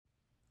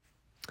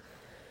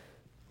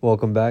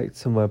Welcome back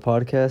to my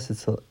podcast.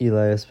 It's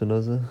Eli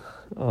Espinoza.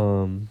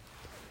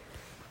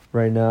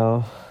 Right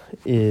now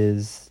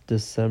is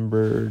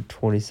December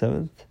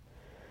 27th,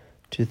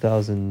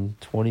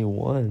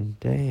 2021.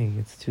 Dang,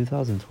 it's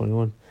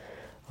 2021.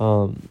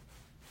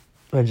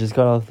 I just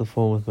got off the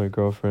phone with my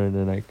girlfriend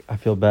and I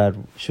feel bad.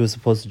 She was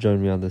supposed to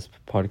join me on this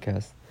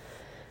podcast.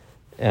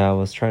 And I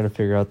was trying to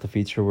figure out the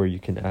feature where you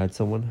can add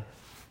someone.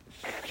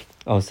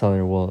 I was telling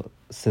her, well,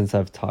 since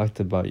I've talked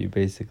about you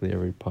basically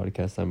every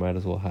podcast, I might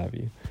as well have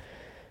you.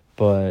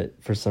 But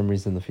for some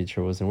reason, the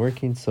feature wasn't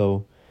working,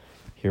 so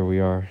here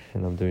we are,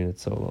 and I'm doing it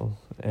solo.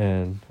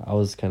 And I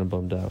was kind of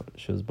bummed out.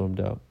 She was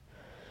bummed out.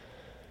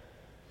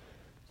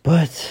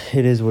 But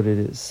it is what it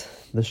is.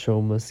 The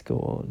show must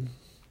go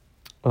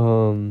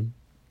on.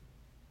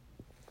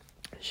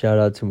 Shout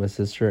out to my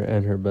sister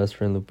and her best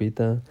friend,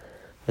 Lupita.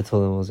 I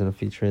told them I was going to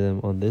feature them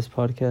on this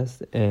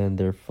podcast, and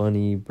their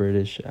funny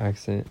British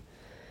accent.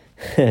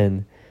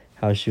 And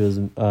how she was,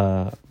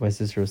 my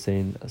sister was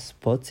saying,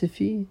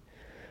 Spotify?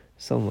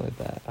 Something like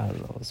that. I don't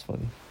know. It was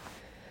funny.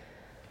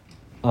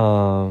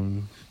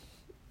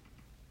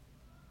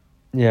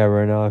 Yeah,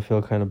 right now I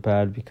feel kind of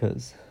bad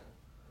because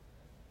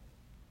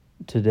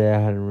today I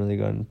hadn't really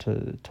gotten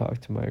to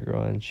talk to my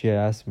girl, and she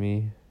asked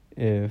me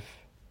if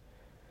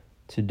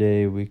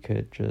today we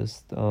could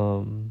just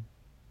talk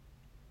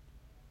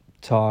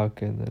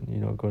and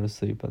then go to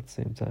sleep at the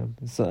same time.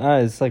 So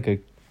it's like a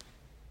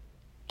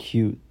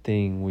cute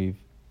thing we've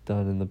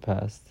done in the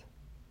past.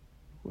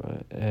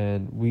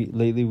 And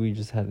we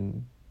just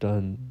hadn't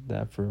done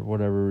that for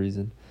whatever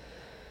reason.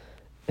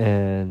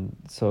 And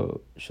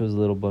so she was a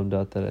little bummed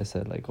out that I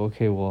said, like,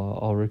 okay, well,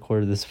 I'll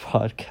record this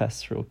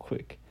podcast real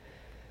quick.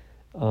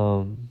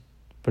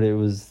 But it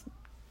was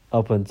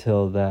up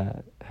until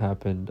that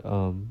happened,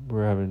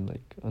 we're having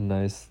like a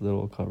nice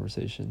little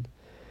conversation.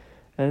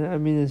 And I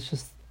mean, it's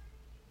just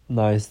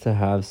nice to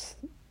have,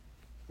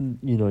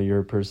 you're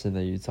a person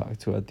that you talk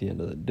to at the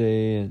end of the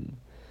day, and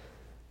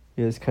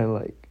it's kind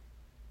of like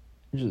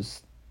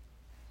just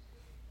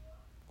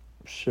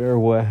share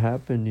what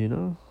happened,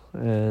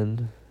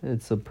 and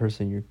it's a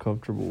person you're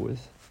comfortable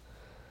with.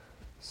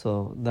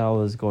 So that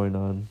was going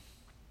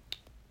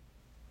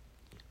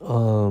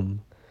on.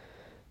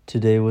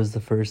 Today was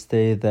the first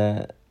day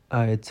that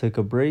I took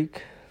a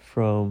break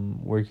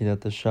from working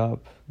at the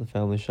shop, the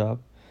family shop.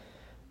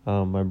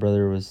 My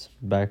brother was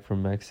back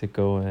from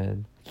Mexico,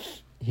 and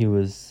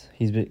he's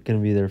gonna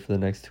be there for the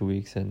next 2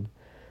 weeks, and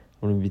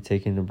I'm gonna be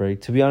taking a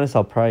break. To be honest,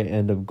 I'll probably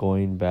end up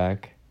going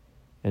back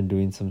and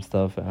doing some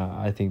stuff.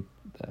 I think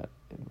that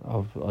I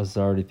was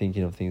already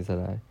thinking of things that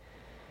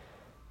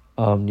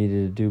I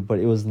needed to do, but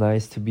it was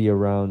nice to be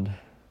around.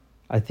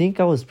 I think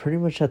I was pretty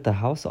much at the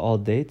house all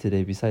day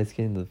today, besides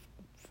getting the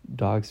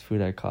dog's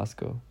food at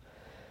Costco.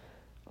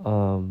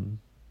 And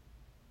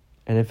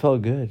it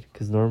felt good,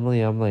 because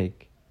normally I'm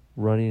like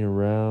running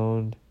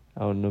around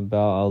out and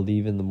about. I'll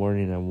leave in the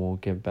morning and I won't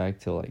get back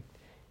till like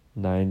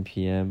 9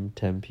 p.m.,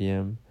 10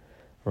 p.m.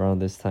 around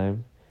this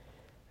time.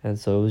 And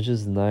so it was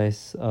just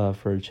nice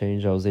for a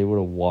change. I was able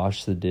to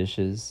wash the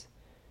dishes,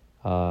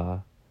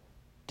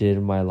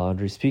 did my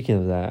laundry. Speaking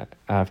of that,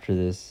 after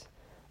this,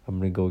 I'm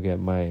going to go get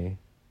my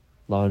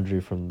laundry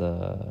from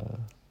the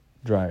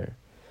dryer.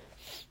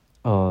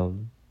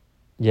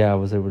 Yeah, I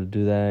was able to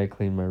do that. I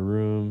cleaned my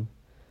room,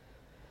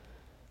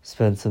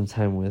 spent some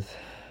time with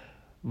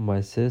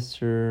my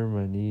sister,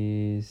 my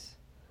niece,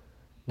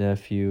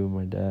 nephew,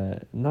 my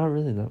dad. Not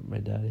my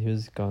dad. He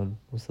was gone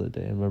most of the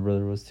day, and my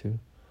brother was too.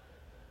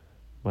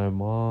 My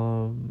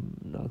mom,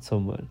 not so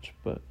much,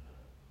 but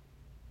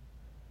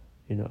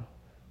it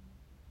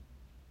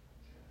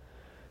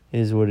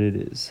is what it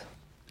is.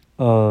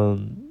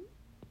 And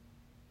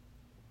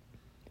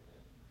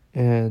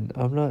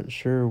I'm not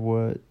sure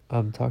what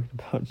I'm talking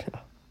about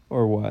now,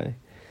 or why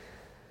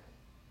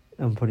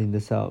I'm putting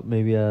this out.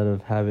 Maybe out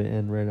of habit,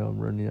 and right now I'm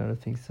running out of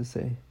things to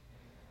say.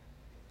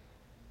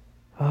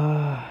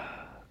 I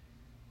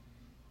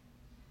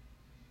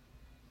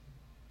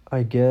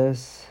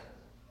guess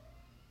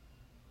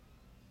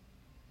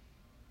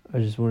I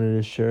just wanted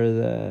to share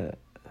that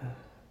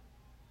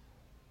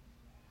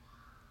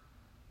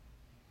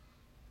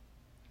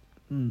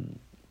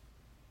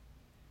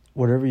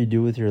whatever you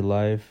do with your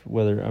life,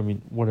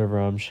 whatever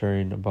I'm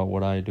sharing about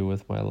what I do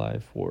with my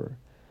life, or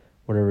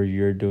whatever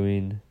you're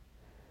doing,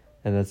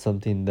 and that's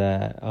something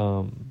that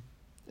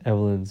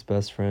Evelyn's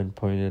best friend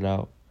pointed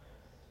out,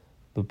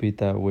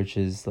 Lupita, which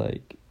is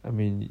like,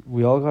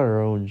 we all got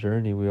our own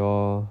journey. We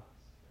all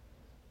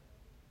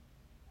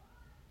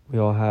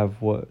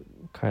have what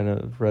kind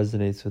of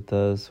resonates with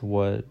us,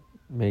 what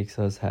makes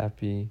us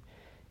happy,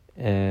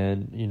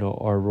 and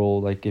our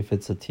role. Like if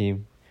it's a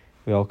team,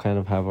 we all kind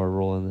of have our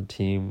role in the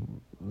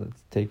team.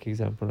 Let's take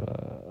example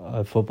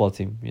a football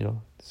team.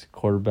 It's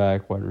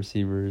quarterback, wide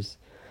receivers,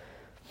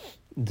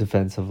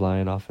 defensive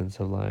line,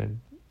 offensive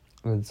line,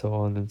 and so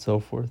on and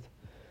so forth.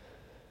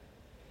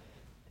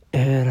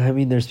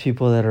 And there's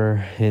people that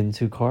are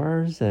into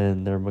cars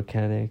and they're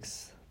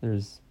mechanics.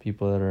 There's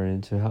people that are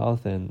into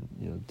health,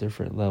 and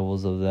different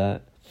levels of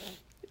that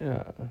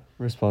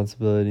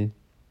responsibility.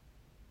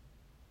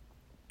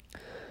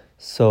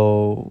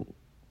 So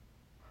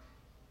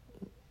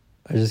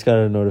I just got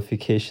a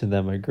notification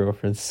that my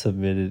girlfriend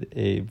submitted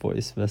a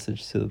voice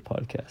message to the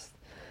podcast.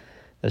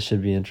 That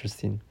should be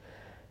interesting.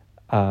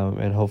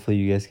 And hopefully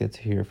you guys get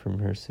to hear from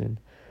her soon.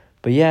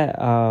 But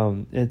yeah,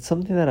 it's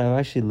something that I've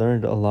actually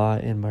learned a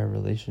lot in my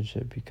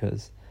relationship,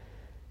 because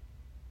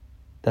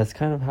that's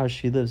kind of how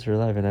she lives her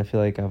life. And I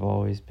feel like I've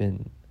always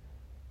been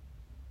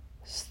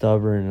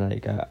stubborn,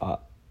 like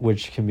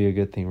which can be a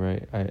good thing,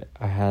 right?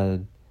 I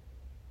had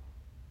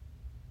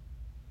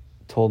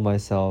told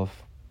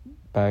myself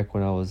back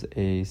when I was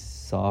a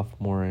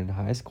sophomore in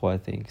high school, I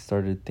think,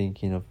 started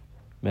thinking of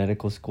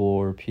medical school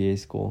or PA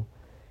school,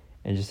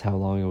 and just how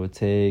long it would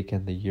take,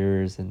 and the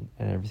years, and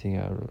everything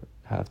I would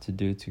have to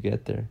do to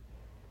get there.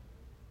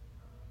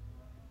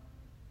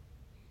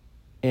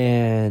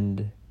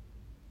 And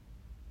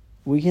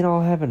we can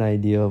all have an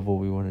idea of what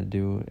we want to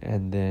do,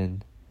 and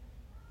then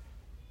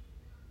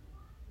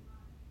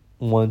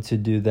want to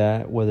do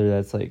that, whether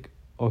that's like,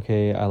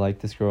 okay, I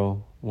like this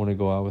girl, want to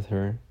go out with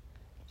her,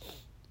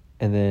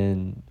 and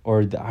then,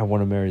 or I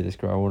want to marry this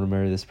girl, I want to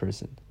marry this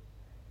person.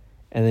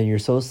 And then you're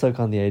so stuck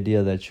on the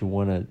idea that you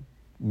want to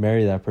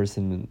marry that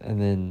person,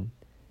 and then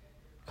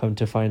come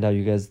to find out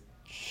you guys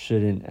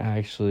shouldn't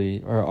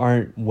actually, or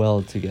aren't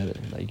well together.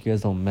 Like, you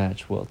guys don't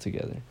match well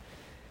together.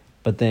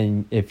 But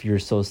then if you're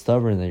so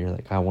stubborn that you're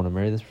like, I want to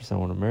marry this person, I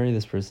want to marry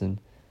this person,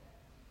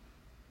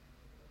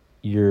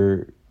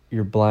 you're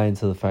blind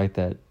to the fact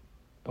that,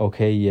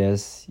 okay,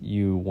 yes,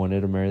 you wanted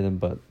to marry them,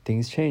 but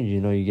things change,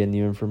 you get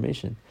new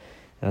information.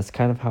 And that's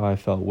kind of how I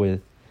felt with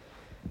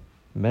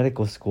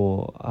medical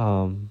school.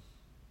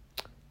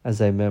 As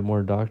I met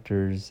more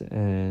doctors,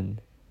 and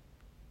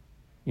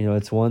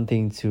it's one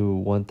thing to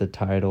want the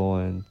title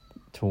and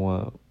to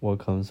want what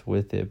comes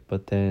with it,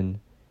 but then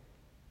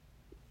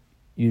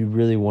you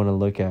really want to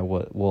look at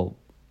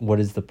what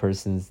is the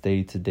person's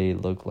day-to-day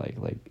look like?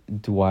 Like,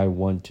 do I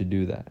want to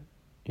do that?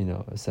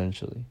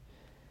 Essentially.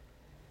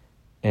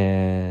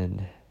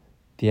 And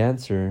the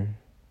answer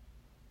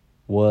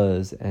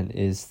was and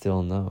is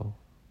still no.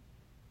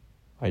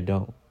 I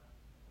don't.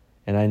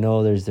 And I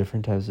know there's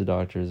different types of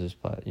doctors. There's,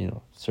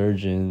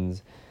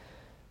 surgeons,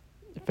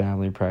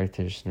 family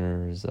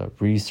practitioners,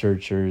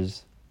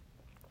 researchers.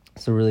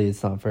 So really,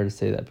 it's not fair to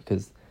say that,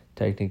 because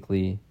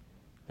technically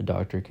a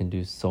doctor can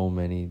do so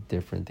many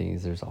different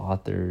things. There's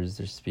authors,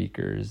 there's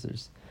speakers,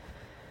 there's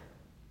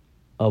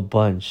a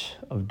bunch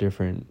of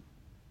different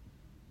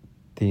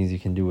things you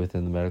can do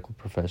within the medical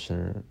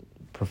profession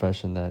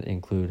that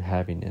include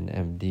having an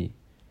MD.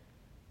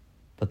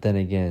 But then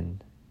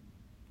again,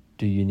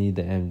 do you need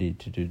the MD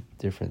to do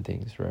different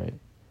things, right?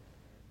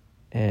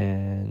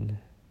 And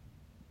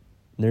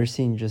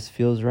nursing just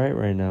feels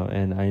right now.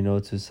 And I know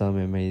to some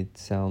it may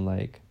sound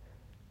like,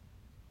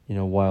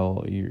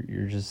 while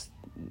you're just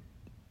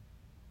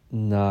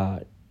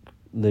not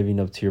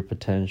living up to your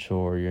potential,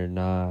 or you're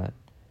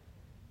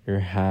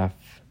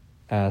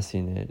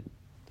half-assing it.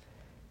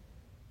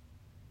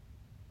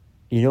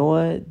 You know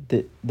what?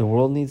 The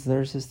world needs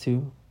nurses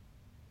too.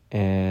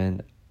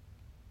 And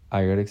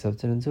I got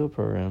accepted into a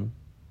program,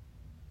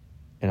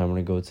 and I'm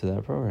going to go to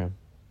that program.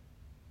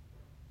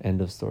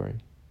 End of story.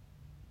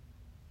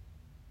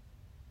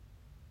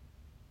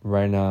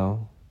 Right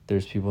now,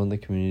 there's people in the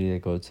community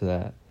that go to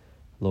that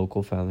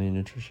local family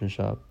nutrition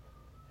shop,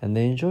 and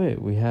they enjoy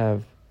it. We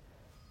have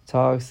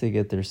talks, they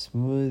get their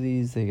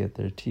smoothies, they get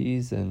their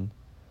teas, and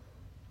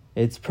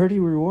it's pretty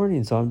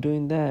rewarding. So I'm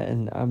doing that,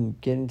 and I'm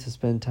getting to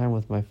spend time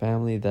with my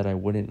family that I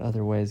wouldn't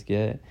otherwise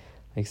get.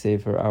 Like, say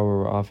if I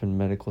were off in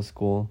medical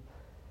school,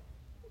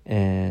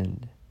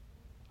 and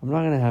I'm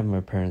not going to have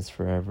my parents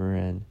forever,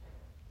 and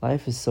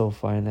life is so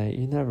finite.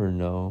 You never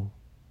know.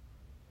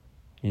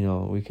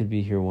 We could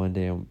be here one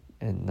day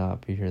and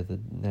not be here the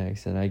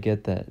next. And I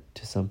get that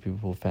to some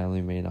people,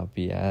 family may not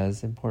be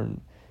as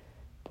important,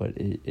 but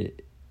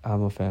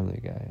I'm a family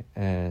guy,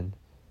 and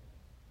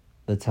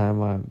the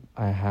time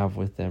I have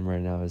with them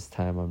right now is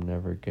time I'm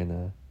never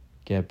gonna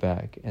get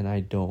back, and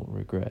I don't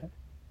regret.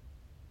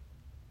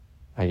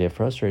 I get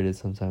frustrated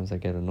sometimes, I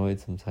get annoyed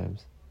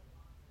sometimes,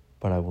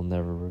 but I will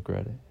never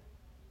regret it.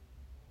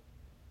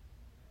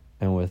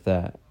 And with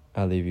that,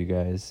 I leave you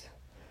guys.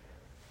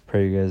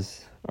 Pray you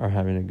guys are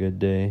having a good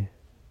day,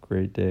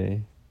 great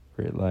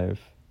life.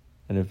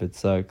 And if it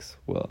sucks,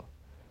 well,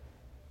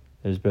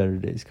 there's better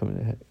days coming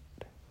ahead.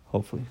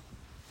 Hopefully.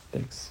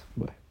 Thanks.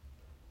 Bye.